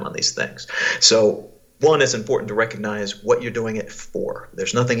more time on these things. So one, it's important to recognize what you're doing it for.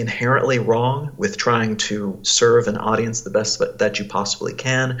 There's nothing inherently wrong with trying to serve an audience the best that you possibly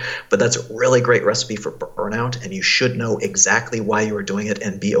can, but that's a really great recipe for burnout, and you should know exactly why you are doing it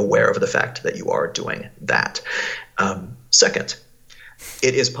and be aware of the fact that you are doing that. Second,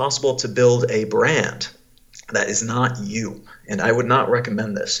 it is possible to build a brand that is not you. And I would not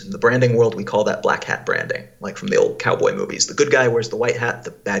recommend this. In the branding world, we call that black hat branding, like from the old cowboy movies. The good guy wears the white hat,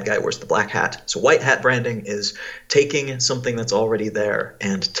 the bad guy wears the black hat. So white hat branding is taking something that's already there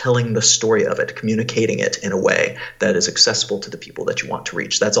and telling the story of it, communicating it in a way that is accessible to the people that you want to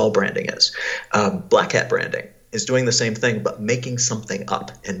reach. That's all branding is. Black hat branding is doing the same thing, but making something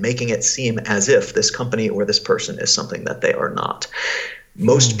up and making it seem as if this company or this person is something that they are not.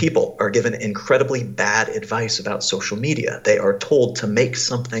 Most people are given incredibly bad advice about social media. They are told to make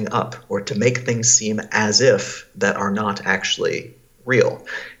something up or to make things seem as if that are not actually real.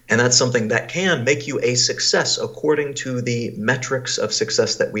 And that's something that can make you a success according to the metrics of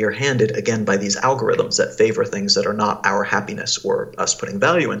success that we are handed, again, by these algorithms that favor things that are not our happiness or us putting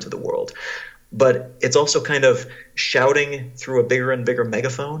value into the world. but it's also kind of shouting through a bigger and bigger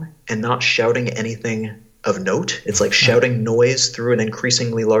megaphone and not shouting anything of note. It's like shouting noise through an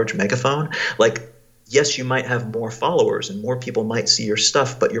increasingly large megaphone. Like, yes, you might have more followers and more people might see your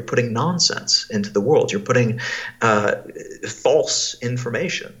stuff, but you're putting nonsense into the world. You're putting false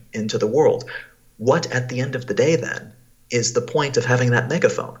information into the world. What, at the end of the day, then, is the point of having that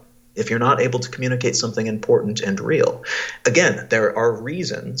megaphone if you're not able to communicate something important and real? Again, there are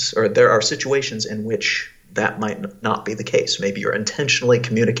reasons, or there are situations in which that might not be the case. Maybe you're intentionally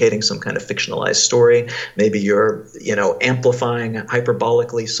communicating some kind of fictionalized story. Maybe you're, amplifying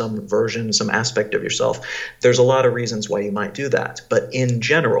hyperbolically some version, some aspect of yourself. There's a lot of reasons why you might do that. But in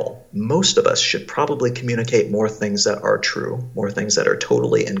general, most of us should probably communicate more things that are true, more things that are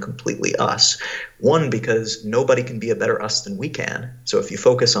totally and completely us. One, because nobody can be a better us than we can. So if you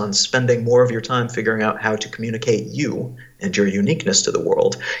focus on spending more of your time figuring out how to communicate you and your uniqueness to the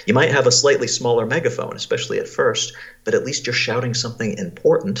world, you might have a slightly smaller megaphone, especially at first, but at least you're shouting something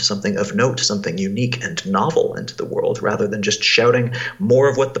important, something of note, something unique and novel into the world, rather than just shouting more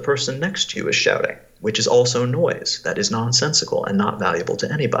of what the person next to you is shouting, which is also noise that is nonsensical and not valuable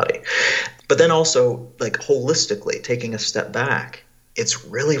to anybody. But then also, like, holistically, taking a step back, it's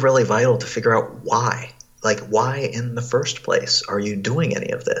really, really vital to figure out why. Like, why in the first place are you doing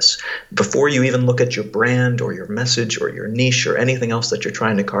any of this? Before you even look at your brand or your message or your niche or anything else that you're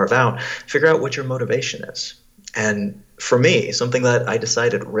trying to carve out, figure out what your motivation is. And for me, something that I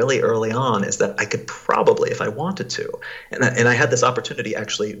decided really early on is that I could probably, if I wanted to, and I had this opportunity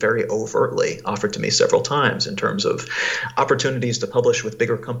actually very overtly offered to me several times in terms of opportunities to publish with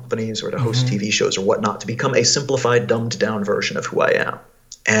bigger companies or to host TV shows or whatnot, to become a simplified, dumbed down version of who I am.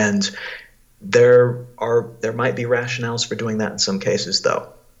 And there might be rationales for doing that in some cases,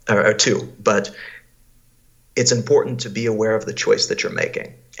 though, or two, but it's important to be aware of the choice that you're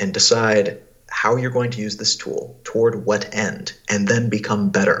making and decide how you're going to use this tool toward what end, and then become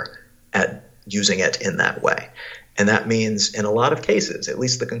better at using it in that way. And that means, in a lot of cases, at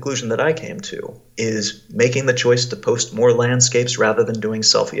least the conclusion that I came to, is making the choice to post more landscapes rather than doing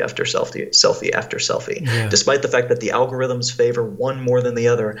selfie after selfie, selfie after selfie. Yeah. Despite the fact that the algorithms favor one more than the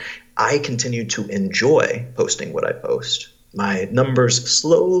other, I continue to enjoy posting what I post. My numbers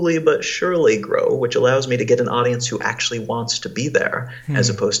slowly but surely grow, which allows me to get an audience who actually wants to be there, as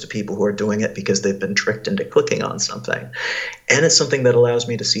opposed to people who are doing it because they've been tricked into clicking on something. And it's something that allows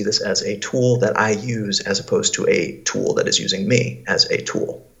me to see this as a tool that I use as opposed to a tool that is using me as a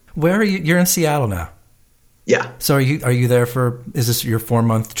tool. Where are you? You're in Seattle now. Yeah. So are you there for, is this your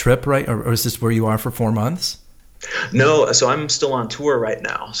 4-month trip, right? Or is this where you are for 4 months? No, so I'm still on tour right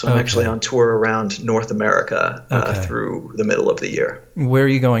now. So I'm actually on tour around North America through the middle of the year. Where are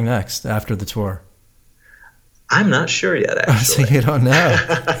you going next after the tour? I'm not sure yet, actually. So you don't know.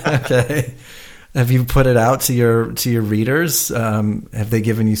 Okay. Have you put it out to your readers? Have they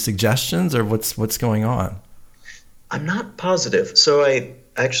given you suggestions, or what's going on? I'm not positive. So I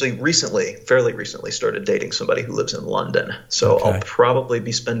actually fairly recently started dating somebody who lives in London. So I'll probably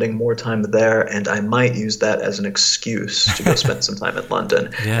be spending more time there, and I might use that as an excuse to go spend some time in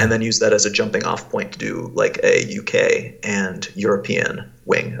London, and then use that as a jumping off point to do like a UK and European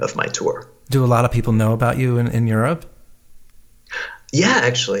wing of my tour. Do a lot of people know about you in Europe? Yeah,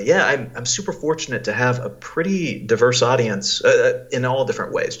 actually. Yeah, I'm super fortunate to have a pretty diverse audience in all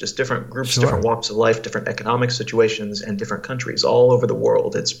different ways, just different groups, different walks of life, different economic situations, and different countries all over the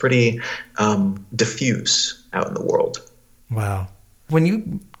world. It's pretty diffuse out in the world. Wow. When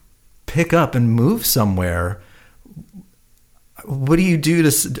you pick up and move somewhere, what do you do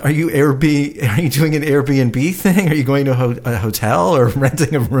are you doing an Airbnb thing? Are you going to a hotel or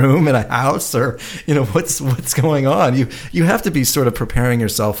renting a room in a house, or what's going on? You have to be sort of preparing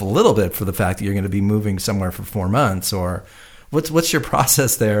yourself a little bit for the fact that you're going to be moving somewhere for 4 months, or what's your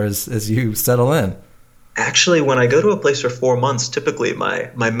process there as you settle in? Actually, when I go to a place for 4 months, typically my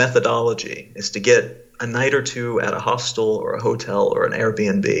methodology is to get a night or two at a hostel or a hotel or an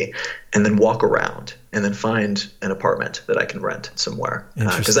Airbnb, and then walk around and then find an apartment that I can rent somewhere.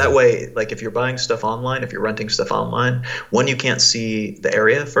 Because that way, like if you're buying stuff online, if you're renting stuff online, one, you can't see the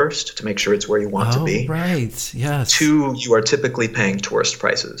area first to make sure it's where you want to be. Right. Yes. Two, you are typically paying tourist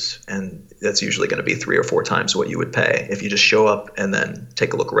prices, and that's usually going to be 3 or 4 times what you would pay if you just show up and then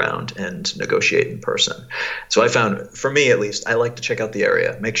take a look around and negotiate in person. So I found, for me at least, I like to check out the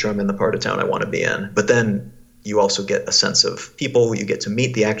area, make sure I'm in the part of town I want to be in, but then you also get a sense of people. You get to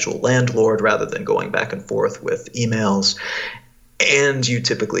meet the actual landlord rather than going back and forth with emails. And you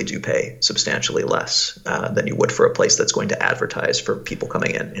typically do pay substantially less than you would for a place that's going to advertise for people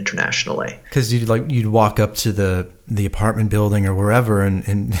coming in internationally. Because you'd walk up to the apartment building or wherever,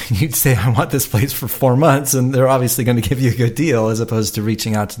 and you'd say, "I want this place for 4 months," and they're obviously going to give you a good deal, as opposed to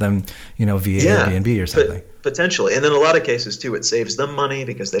reaching out to them, via Airbnb or something. Potentially, and in a lot of cases too, it saves them money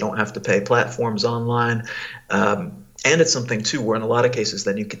because they don't have to pay platforms online, and it's something too where in a lot of cases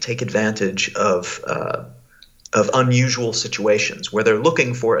then you could take advantage of unusual situations where they're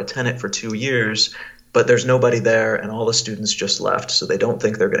looking for a tenant for 2 years, but there's nobody there and all the students just left. So they don't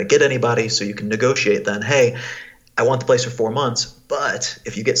think they're going to get anybody. So you can negotiate then, hey, I want the place for 4 months, but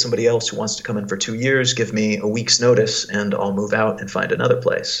if you get somebody else who wants to come in for 2 years, give me a week's notice and I'll move out and find another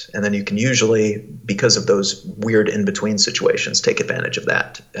place. And then you can usually, because of those weird in-between situations, take advantage of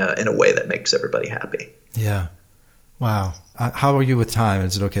that in a way that makes everybody happy. Yeah. Wow. How are you with time?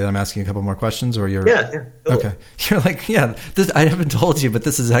 Is it okay that I'm asking a couple more questions, or you're? Yeah. Totally. Okay. You're like, I haven't told you, but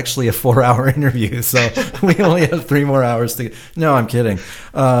this is actually a 4-hour interview, so we only have 3 more hours to. No, I'm kidding.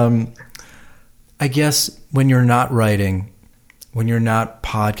 I guess when you're not writing, when you're not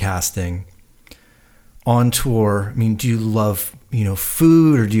podcasting, on tour, do you love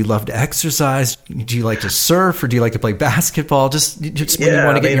food, or do you love to exercise? Do you like to surf, or do you like to play basketball? Just when you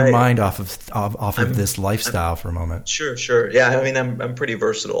want to get your mind off of this lifestyle for a moment. Sure. Yeah, I'm pretty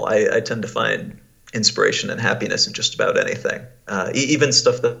versatile. I tend to find inspiration and happiness in just about anything, even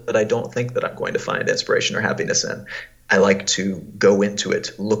stuff that I don't think that I'm going to find inspiration or happiness in. I like to go into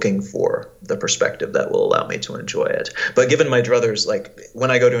it looking for the perspective that will allow me to enjoy it. But given my druthers, like when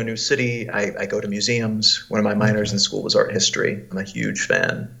I go to a new city, I go to museums. One of my minors in school was art history. I'm a huge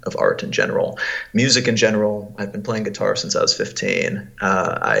fan of art in general. Music in general, I've been playing guitar since I was 15.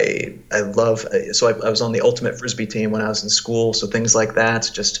 I was on the ultimate Frisbee team when I was in school, so things like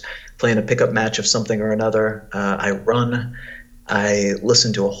that, just playing a pickup match of something or another. I run. I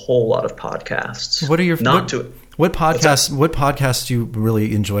listen to a whole lot of podcasts. What podcasts do you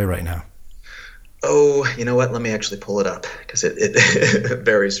really enjoy right now? Oh, you know what? Let me actually pull it up because it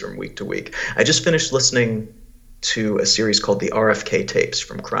varies from week to week. I just finished listening to a series called the RFK Tapes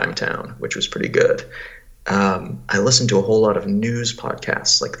from Crime Town, which was pretty good. I listen to a whole lot of news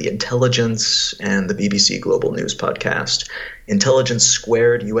podcasts like The Intelligence and the BBC Global News podcast. Intelligence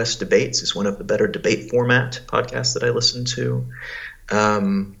Squared US Debates is one of the better debate format podcasts that I listen to.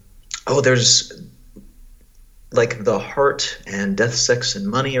 There's like The Heart and Death, Sex, and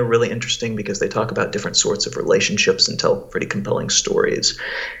Money are really interesting because they talk about different sorts of relationships and tell pretty compelling stories.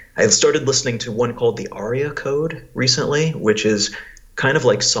 I started listening to one called The Aria Code recently, which is kind of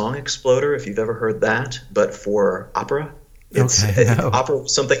like Song Exploder, if you've ever heard that, but for opera. Opera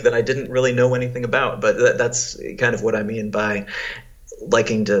was something that I didn't really know anything about, but that's kind of what I mean by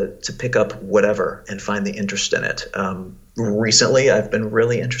liking to pick up whatever and find the interest in it. Recently, I've been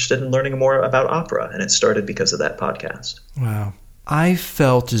really interested in learning more about opera, and it started because of that podcast. Wow. I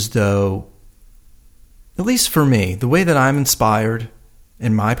felt as though, at least for me, the way that I'm inspired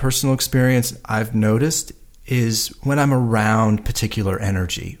in my personal experience, I've noticed is when I'm around particular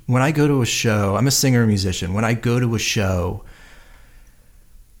energy. When I go to a show, I'm a singer and musician. When I go to a show,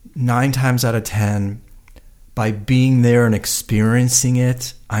 9 times out of 10, by being there and experiencing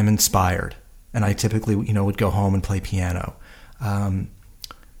it, I'm inspired. And I typically, would go home and play piano. I'm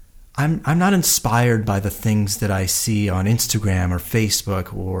not inspired by the things that I see on Instagram or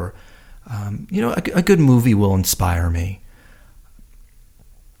Facebook or, a good movie will inspire me.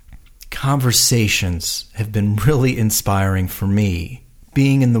 Conversations have been really inspiring for me.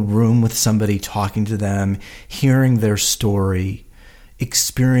 Being in the room with somebody, talking to them, hearing their story,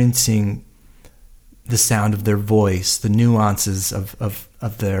 experiencing the sound of their voice, the nuances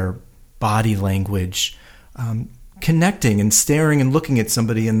of their body language, connecting and staring and looking at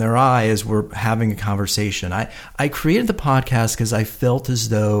somebody in their eye as we're having a conversation. I created the podcast because I felt as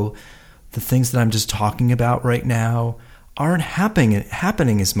though the things that I'm just talking about right now aren't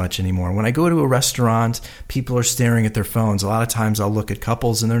happening as much anymore. When I go to a restaurant, people are staring at their phones. A lot of times I'll look at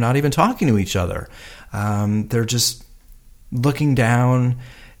couples and they're not even talking to each other. They're just looking down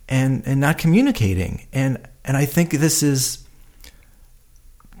and not communicating. And I think this is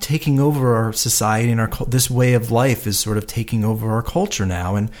taking over our society, and this way of life is sort of taking over our culture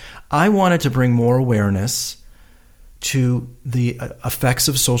now. And I wanted to bring more awareness to the effects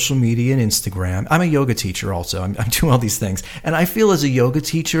of social media and Instagram. I'm a yoga teacher also. I'm doing all these things. And I feel as a yoga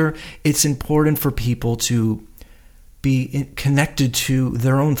teacher, it's important for people to be connected to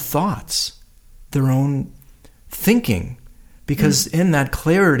their own thoughts, their own thinking, because in that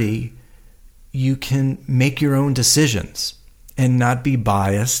clarity, you can make your own decisions and not be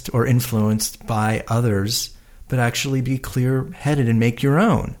biased or influenced by others, but actually be clear-headed and make your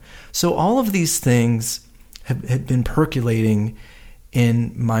own. So all of these things had been percolating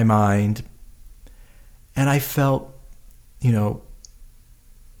in my mind, and I felt,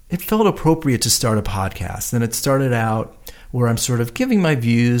 it felt appropriate to start a podcast. And it started out where I'm sort of giving my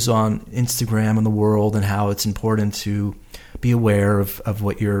views on Instagram and the world and how it's important to be aware of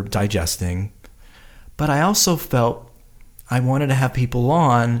what you're digesting. But I also felt I wanted to have people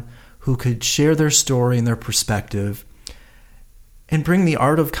on who could share their story and their perspective and bring the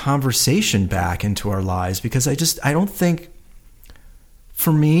art of conversation back into our lives. Because I don't think,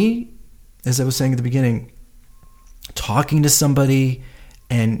 for me, as I was saying at the beginning, talking to somebody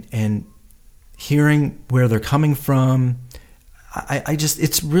and hearing where they're coming from,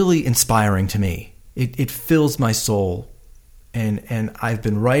 it's really inspiring to me. It fills my soul. And I've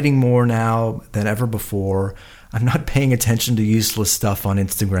been writing more now than ever before. I'm not paying attention to useless stuff on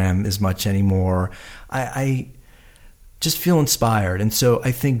Instagram as much anymore. I just feel inspired. And so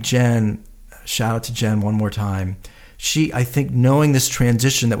I think Jen, shout out to Jen one more time, I think knowing this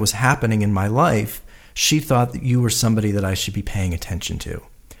transition that was happening in my life, she thought that you were somebody that I should be paying attention to.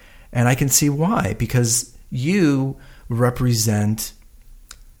 And I can see why, because you represent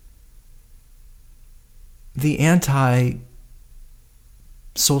the anti-social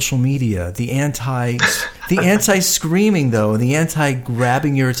media, the anti-screaming, though, the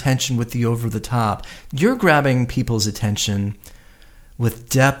anti-grabbing your attention with the over-the-top. You're grabbing people's attention with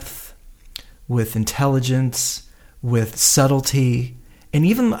depth, with intelligence, with subtlety. And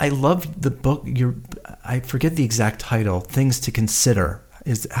even, I love the book, I forget the exact title, Things to Consider.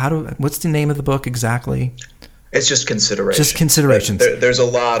 What's the name of the book exactly? It's just consideration. Just considerations. There's a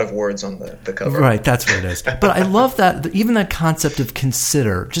lot of words on the cover. Right, that's what it is. But I love that, even that concept of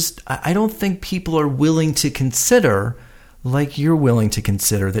consider. I don't think people are willing to consider like you're willing to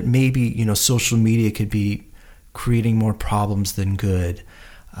consider that maybe, social media could be creating more problems than good.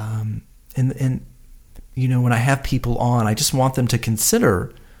 And when I have people on, I just want them to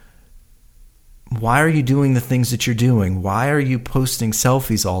consider, why are you doing the things that you're doing? Why are you posting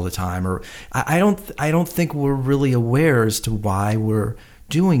selfies all the time? Or I don't think we're really aware as to why we're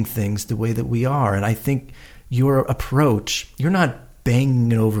doing things the way that we are. And I think your approach, you're not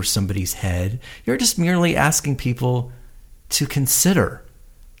banging it over somebody's head. You're just merely asking people to consider,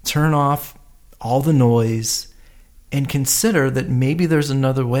 turn off all the noise, and consider that maybe there's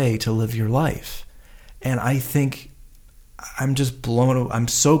another way to live your life. And I think I'm just I'm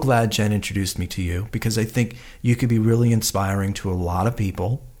so glad Jen introduced me to you, because I think you could be really inspiring to a lot of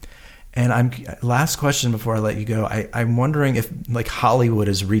people. And last question before I let you go, I'm wondering if Hollywood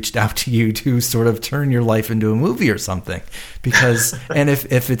has reached out to you to sort of turn your life into a movie or something, and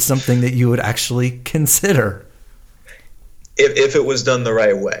if it's something that you would actually consider. If it was done the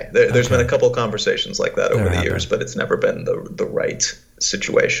right way. There's been a couple of conversations like that over the years, but it's never been the right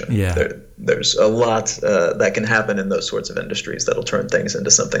situation. Yeah. There's a lot that can happen in those sorts of industries that'll turn things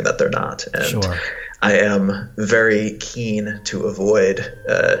into something that they're not. And sure. I am very keen to avoid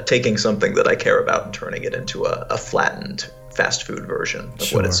taking something that I care about and turning it into a flattened fast food version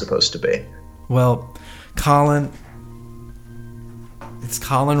of what it's supposed to be. Well, Colin, it's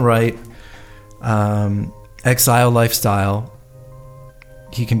Colin Wright. Exile Lifestyle.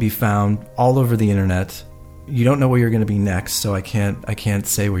 He can be found all over the internet. You don't know where you're going to be next, so I can't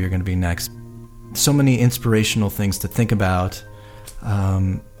say where you're going to be next. So many inspirational things to think about.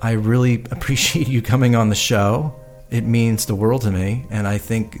 I really appreciate you coming on the show. It means the world to me, and I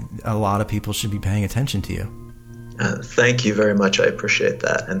think a lot of people should be paying attention to you. Thank you very much. I appreciate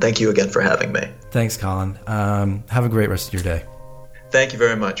that, and thank you again for having me. Thanks, Colin. Have a great rest of your day. Thank you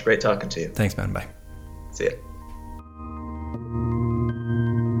very much. Great talking to you. Thanks, man. Bye. See ya.